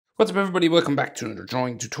What's up everybody, welcome back to another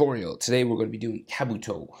drawing tutorial. Today we're going to be doing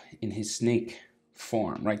Kabuto in his snake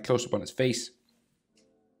form, right close up on his face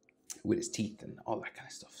with his teeth and all that kind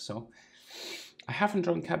of stuff. So I haven't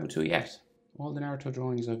drawn Kabuto yet. All the Naruto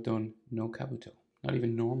drawings I've done, no Kabuto, not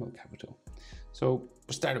even normal Kabuto. So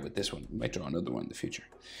we'll start it with this one. We might draw another one in the future.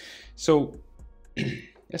 So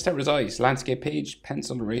let's start with his eyes. Landscape page,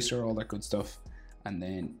 pencil, eraser, all that good stuff, and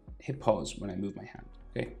then hit pause when I move my hand.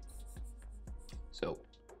 Okay, so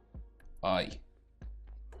eye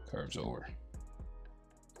curves over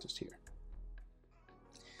just here,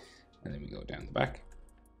 and then we go down the back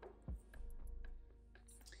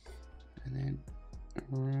and then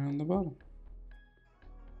around the bottom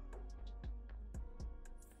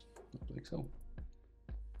like so.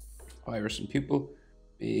 Iris and pupil,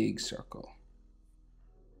 big circle,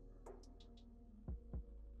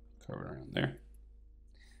 curve around there,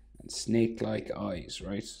 and snake-like eyes,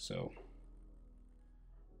 right? So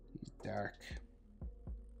dark,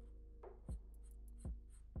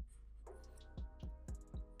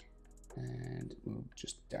 and we'll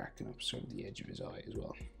just darken up sort of the edge of his eye as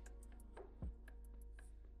well.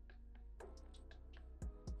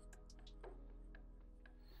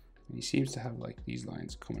 And he seems to have like these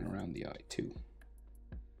lines coming around the eye too.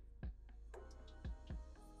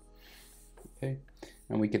 Okay,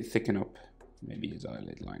 and we can thicken up maybe his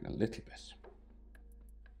eyelid line a little bit.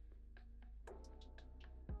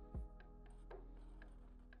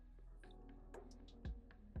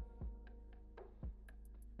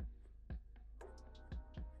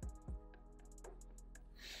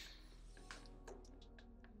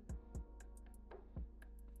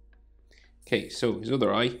 Okay, so his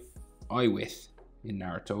other eye width in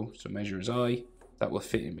Naruto, so measure his eye, that will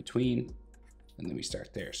fit in between, and then we start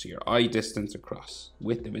there. So your eye distance across,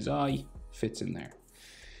 width of his eye fits in there.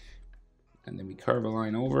 And then we curve a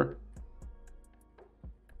line over.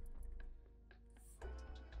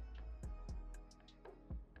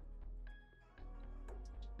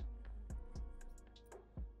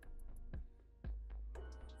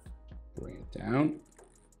 Bring it down.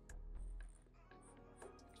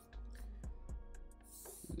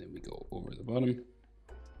 Then we go over the bottom,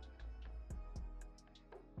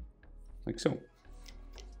 like so.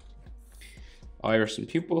 Iris and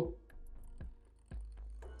pupil,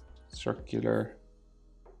 circular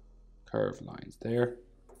curved lines there.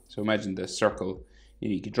 So imagine the circle,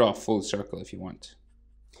 you could draw a full circle if you want.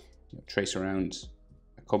 Trace around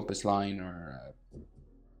a compass line or a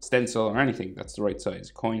stencil or anything that's the right size,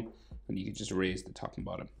 a coin, and you can just erase the top and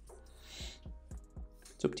bottom.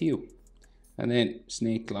 It's up to you. And then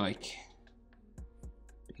snake-like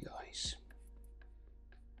big eyes.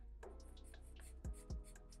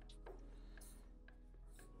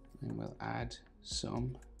 And we'll add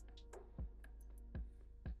some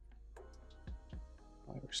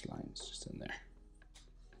iris lines just in there.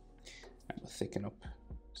 And we'll thicken up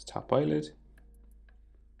his top eyelid,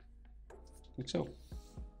 like so.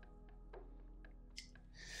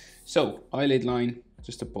 So, eyelid line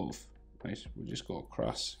just above, right? We'll just go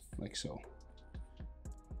across like so.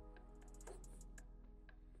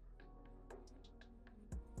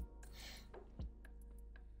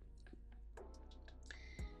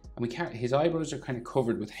 And we can't, his eyebrows are kind of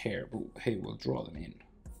covered with hair, but hey, we'll draw them in,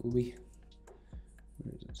 will we?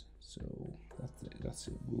 Where is it? So that's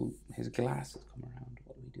it. His glasses come around.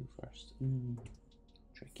 What do we do first?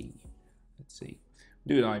 Tricky. Let's see.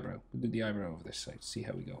 We'll do an eyebrow. We'll do the eyebrow over this side. See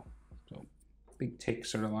how we go. So big tick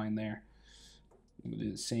sort of line there. We'll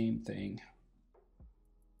do the same thing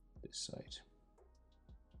this side.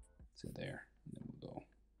 So there, and then we'll go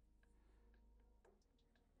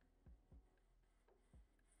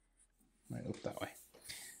right up that way,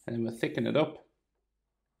 and then we'll thicken it up.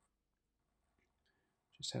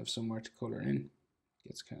 Just have somewhere to color in. It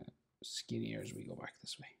gets kind of skinnier as we go back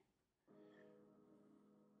this way.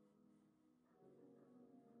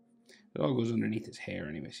 It all goes underneath his hair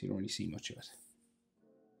anyway, so you don't really see much of it.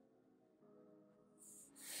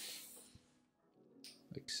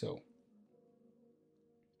 Like so.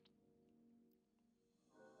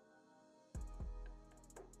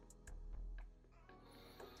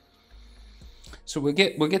 So we'll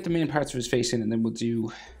get the main parts of his face in, and then we'll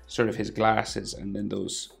do sort of his glasses and then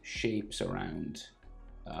those shapes around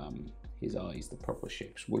his eyes, the purple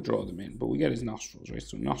shapes. We'll draw them in, but we get his nostrils, right?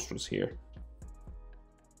 So nostrils here.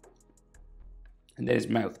 And then his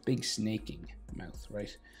mouth, big snaking mouth,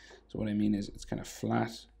 right? So what I mean is it's kind of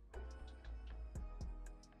flat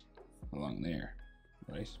along there,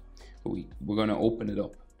 right? But we're going to open it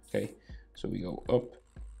up, okay? So we go up,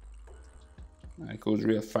 and it goes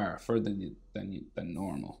real far, further than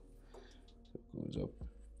normal. So it goes up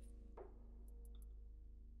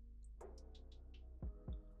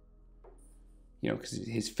you know, because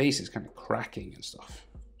his face is kind of cracking and stuff.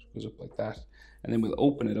 So it goes up like that. And then we'll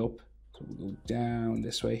open it up. So we'll go down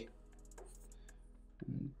this way.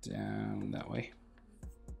 And down that way.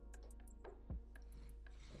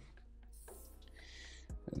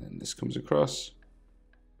 And then this comes across.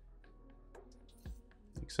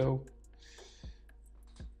 Like so.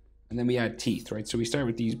 And then we add teeth, right? So we start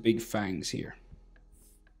with these big fangs here.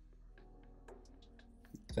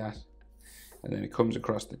 Like that. And then it comes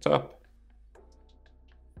across the top.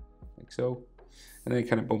 Like so. And then it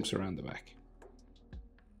kind of bumps around the back.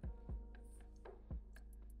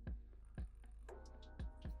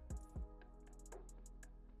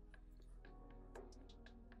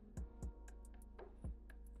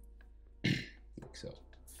 Like so.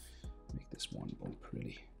 Make this one bump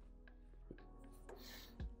really.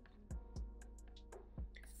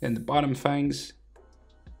 Then the bottom fangs,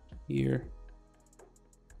 here,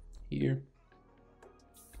 here.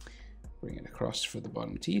 Bring it across for the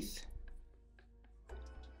bottom teeth.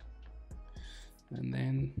 And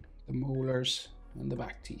then the molars and the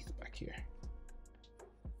back teeth back here.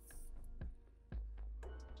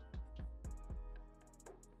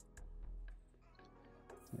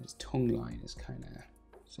 And his tongue line is kind of,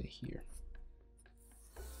 say, here.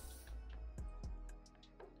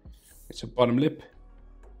 It's a bottom lip.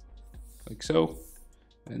 Like so,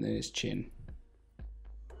 and then his chin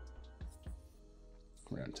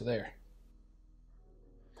around to there.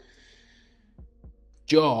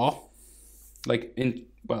 Jaw, like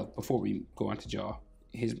well, before we go on to jaw,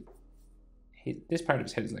 this part of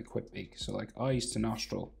his head is like quite big. So like eyes to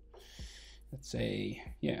nostril, let's say,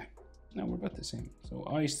 yeah, no, we're about the same. So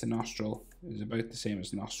eyes to nostril is about the same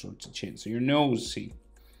as nostril to chin. So your nose, see,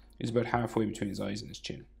 is about halfway between his eyes and his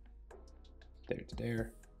chin. There to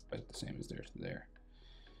there. About the same as there to there.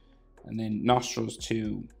 And then nostrils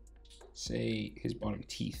to, say, his bottom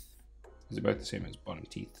teeth is about the same as bottom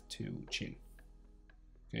teeth to chin.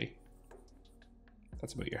 Okay,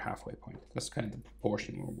 that's about your halfway point. That's kind of the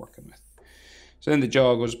proportion we're working with. So then the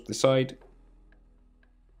jaw goes up the side.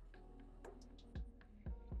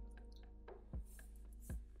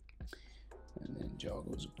 And then jaw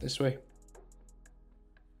goes up this way.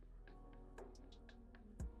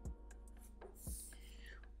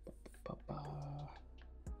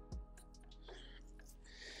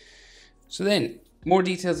 So then, more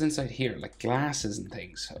details inside here, like glasses and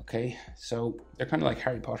things, okay? So they're kind of like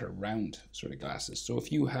Harry Potter round sort of glasses. So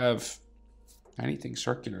if you have anything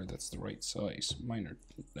circular that's the right size, mine are,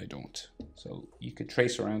 I don't. So you could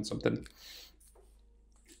trace around something.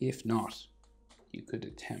 If not, you could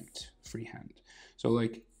attempt freehand. So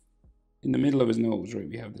like in the middle of his nose, right,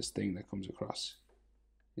 we have this thing that comes across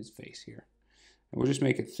his face here. And we'll just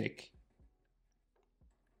make it thick.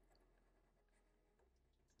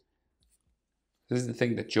 This is the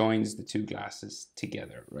thing that joins the two glasses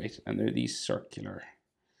together, right? And they're these circular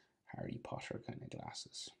Harry Potter kind of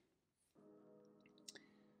glasses.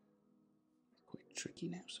 Quite tricky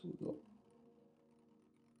now, so we'll go.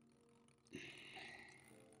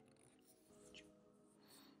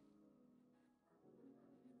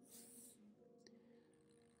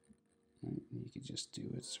 And you could just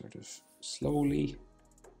do it sort of slowly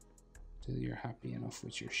till you're happy enough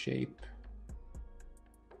with your shape.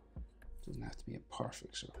 Doesn't have to be a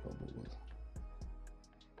perfect circle, but we'll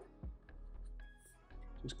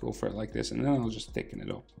just go for it like this, and then I'll just thicken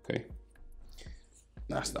it up, okay?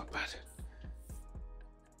 That's not bad.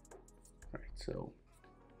 Right, so,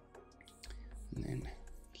 and then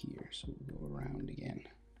here, so we'll go around again.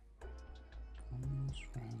 Comes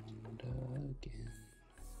round again.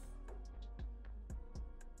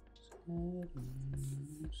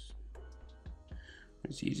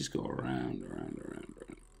 Right, so you just go around.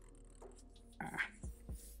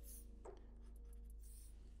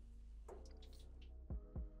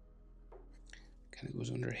 Kind of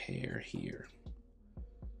goes under hair here.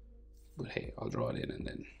 But hey, I'll draw it in and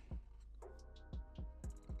then.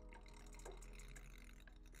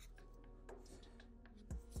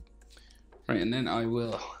 Right, and then I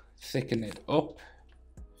will thicken it up.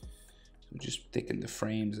 So just thicken the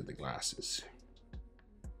frames of the glasses.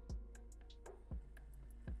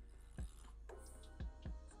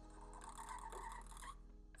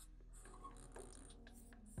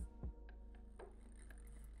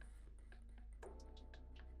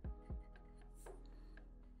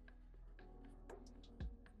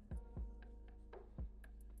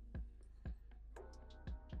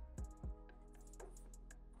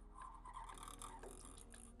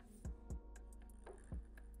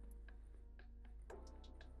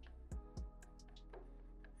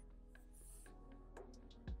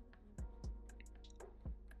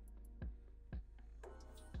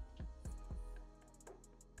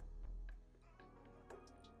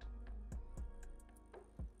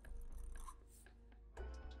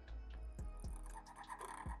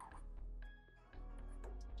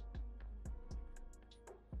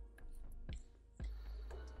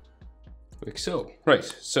 Like so. Right,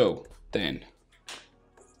 so then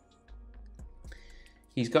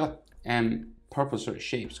he's got purple sort of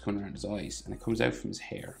shapes coming around his eyes, and it comes out from his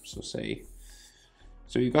hair.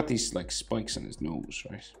 So you've got these like spikes on his nose,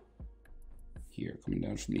 right? Here, coming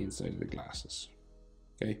down from the inside of the glasses.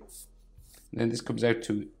 Okay? And then this comes out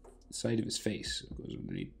to the side of his face. It goes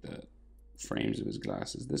underneath the frames of his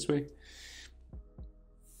glasses this way.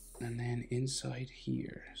 And then inside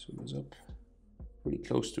here. So it goes up pretty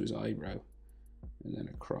close to his eyebrow. And then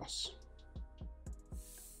across.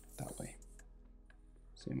 That way.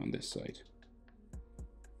 Same on this side.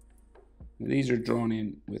 Now these are drawn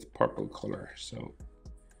in with purple color. So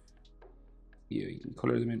yeah, you can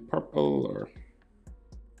color them in purple or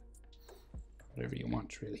whatever you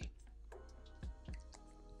want, really.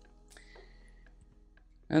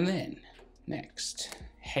 And then next,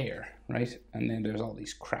 hair, right? And then there's all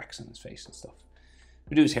these cracks on his face and stuff.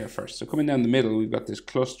 We do his hair first. So coming down the middle, we've got this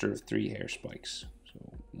cluster of 3 hair spikes. So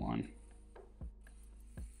one,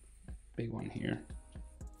 big one here,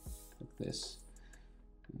 like this,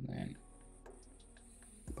 and then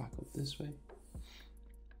back up this way.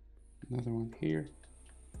 Another one here,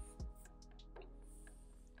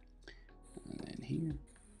 and then here,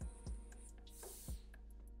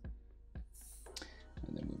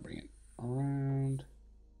 and then we'll bring it around.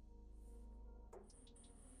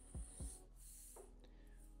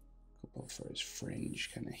 A couple for his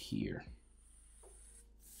fringe, kind of here.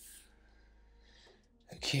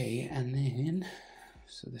 Okay, and then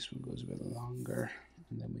so this one goes a bit longer,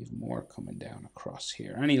 and then we have more coming down across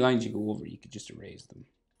here. Any lines you go over, you could just erase them.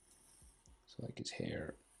 So like his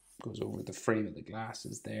hair goes over the frame of the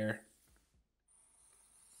glasses there.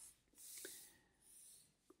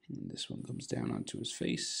 And this one comes down onto his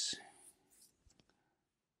face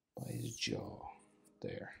by his jaw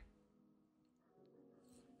there.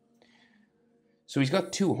 So he's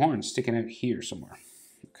got 2 horns sticking out here somewhere.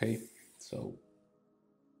 Okay, so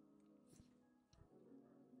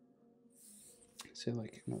say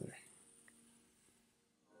like another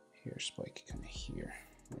hair spike kind of here,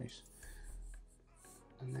 right?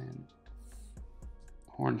 And then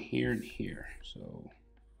horn here and here. So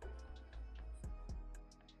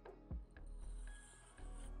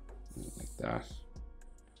like that.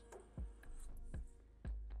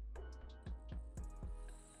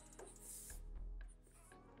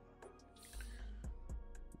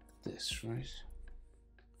 Like this, right?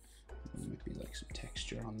 There might be like some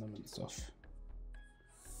texture on them and stuff.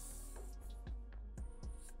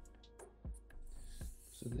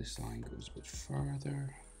 So this line goes a bit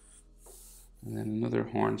further. And then another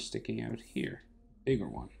horn sticking out here. Bigger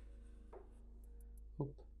one. Up.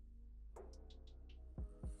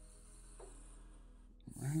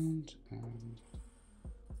 Around and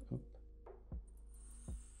up.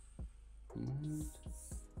 And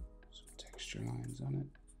some texture lines on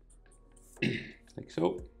it. Like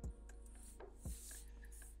so.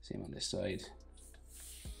 Same on this side.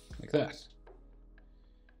 Like that.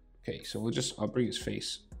 Okay, so I'll bring his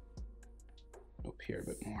face up here a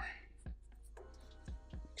bit more.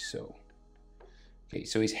 Like so. Okay,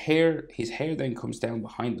 so his hair then comes down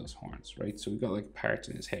behind those horns, right? So we've got like parts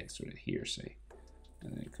in his head, sort of here, say.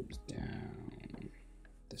 And then it comes down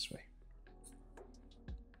this way.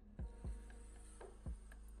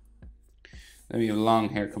 Then we have long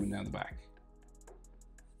hair coming down the back.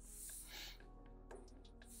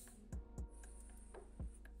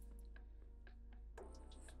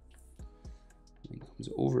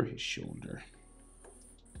 Over his shoulder.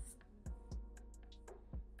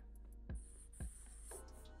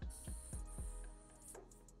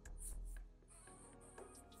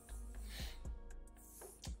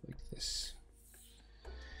 Like this.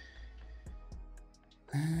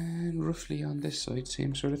 And roughly on this side,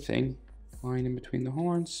 same sort of thing. Line in between the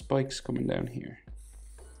horns, spikes coming down here.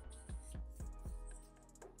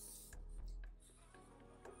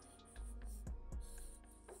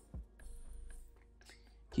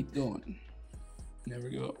 Keep going. Never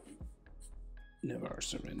give up. Never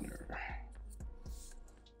surrender.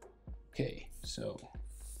 Okay, so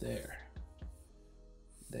there.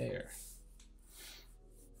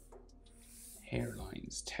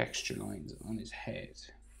 Hairlines, texture lines on his head.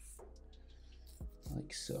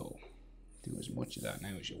 Like so. Do as much of that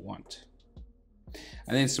now as you want.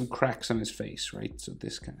 And then some cracks on his face, right? So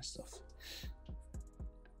this kind of stuff.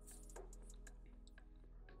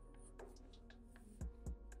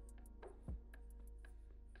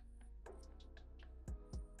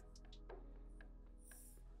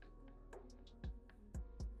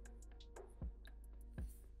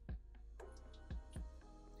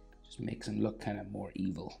 Just makes him look kind of more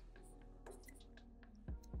evil.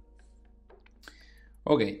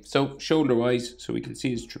 Okay, so shoulder-wise, so we can see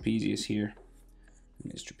his trapezius here,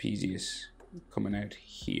 and his trapezius coming out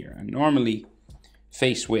here. And normally,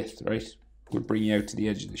 face width, right, would bring you out to the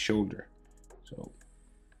edge of the shoulder. So,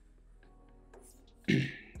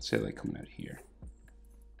 say like coming out here,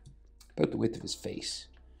 about the width of his face,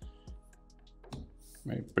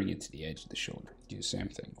 right? Bring it to the edge of the shoulder. Do the same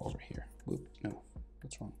thing over here. Whoop, no,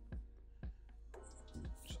 what's wrong?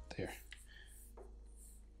 So there.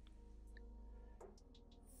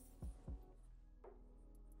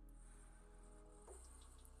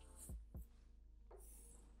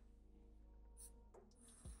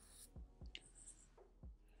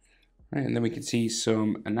 Right, and then we can see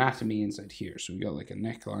some anatomy inside here. So we got like a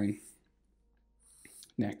neckline,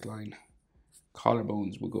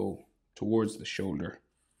 collarbones will go towards the shoulder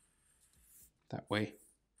that way.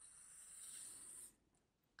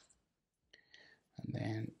 And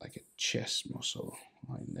then like a chest muscle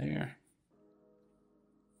line there.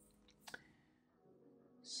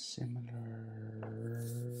 Similar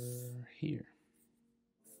here.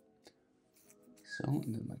 So,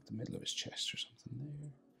 and then like the middle of his chest or something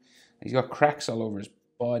there. He's got cracks all over his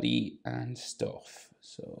body and stuff.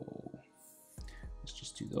 So let's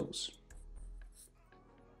just do those.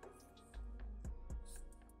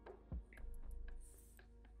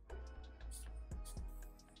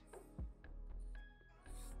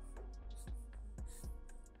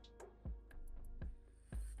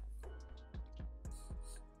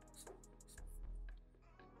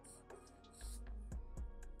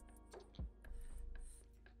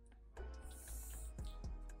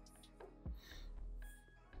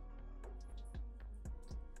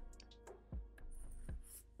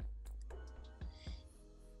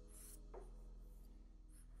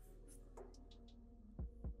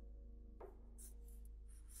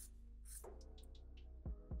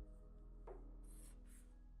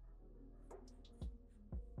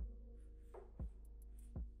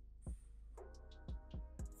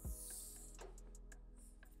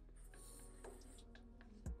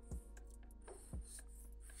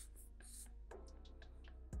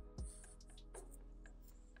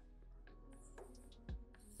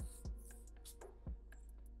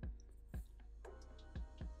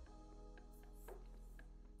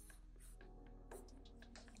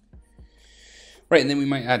 Right, and then we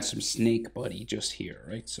might add some snake body just here,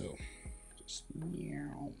 right? So just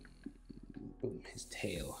meow, boom, his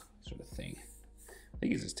tail sort of thing. I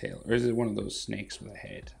think it's his tail, or is it one of those snakes with a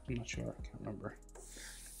head? I'm not sure, I can't remember.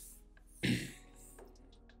 Like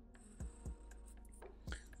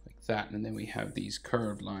that, and then we have these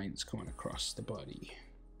curved lines going across the body.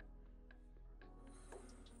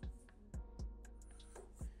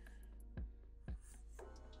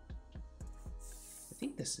 I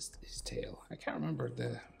think this is his tail. I can't remember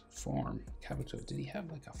the form. Kabuto, did he have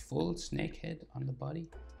like a full snake head on the body?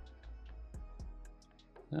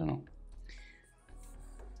 I don't know.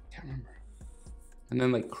 Can't remember. And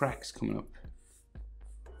then like cracks coming up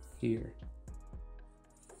here.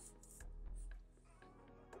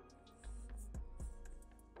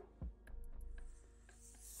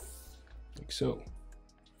 Like so.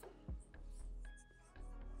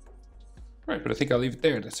 Right, but I think I'll leave it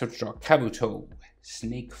there. That's how to draw Kabuto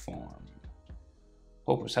snake form.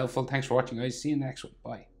 Hope it was helpful. Thanks for watching, guys. See you in the next one.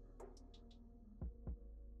 Bye.